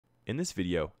In this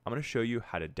video, I'm going to show you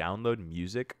how to download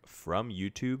music from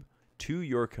YouTube to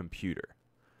your computer.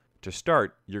 To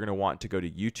start, you're going to want to go to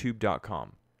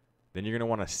youtube.com. Then you're going to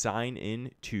want to sign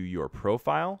in to your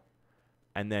profile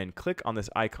and then click on this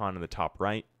icon in the top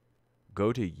right.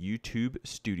 Go to YouTube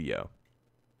Studio.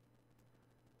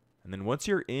 And then once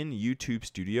you're in YouTube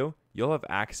Studio, you'll have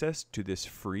access to this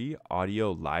free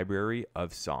audio library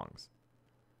of songs.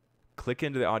 Click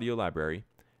into the audio library,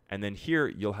 and then here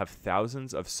you'll have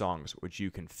thousands of songs which you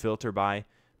can filter by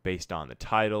based on the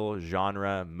title,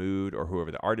 genre, mood, or whoever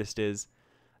the artist is.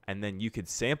 And then you could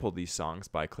sample these songs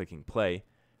by clicking play.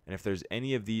 And if there's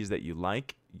any of these that you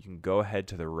like, you can go ahead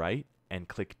to the right and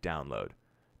click download.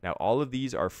 Now all of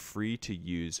these are free to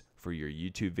use for your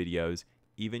YouTube videos,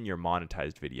 even your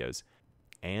monetized videos.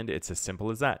 And it's as simple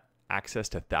as that. Access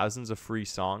to thousands of free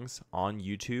songs on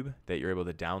YouTube that you're able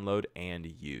to download and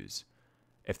use.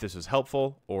 If this was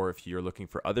helpful, or if you're looking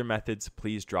for other methods,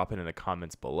 please drop it in the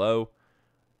comments below.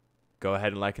 Go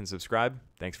ahead and like and subscribe.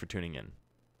 Thanks for tuning in.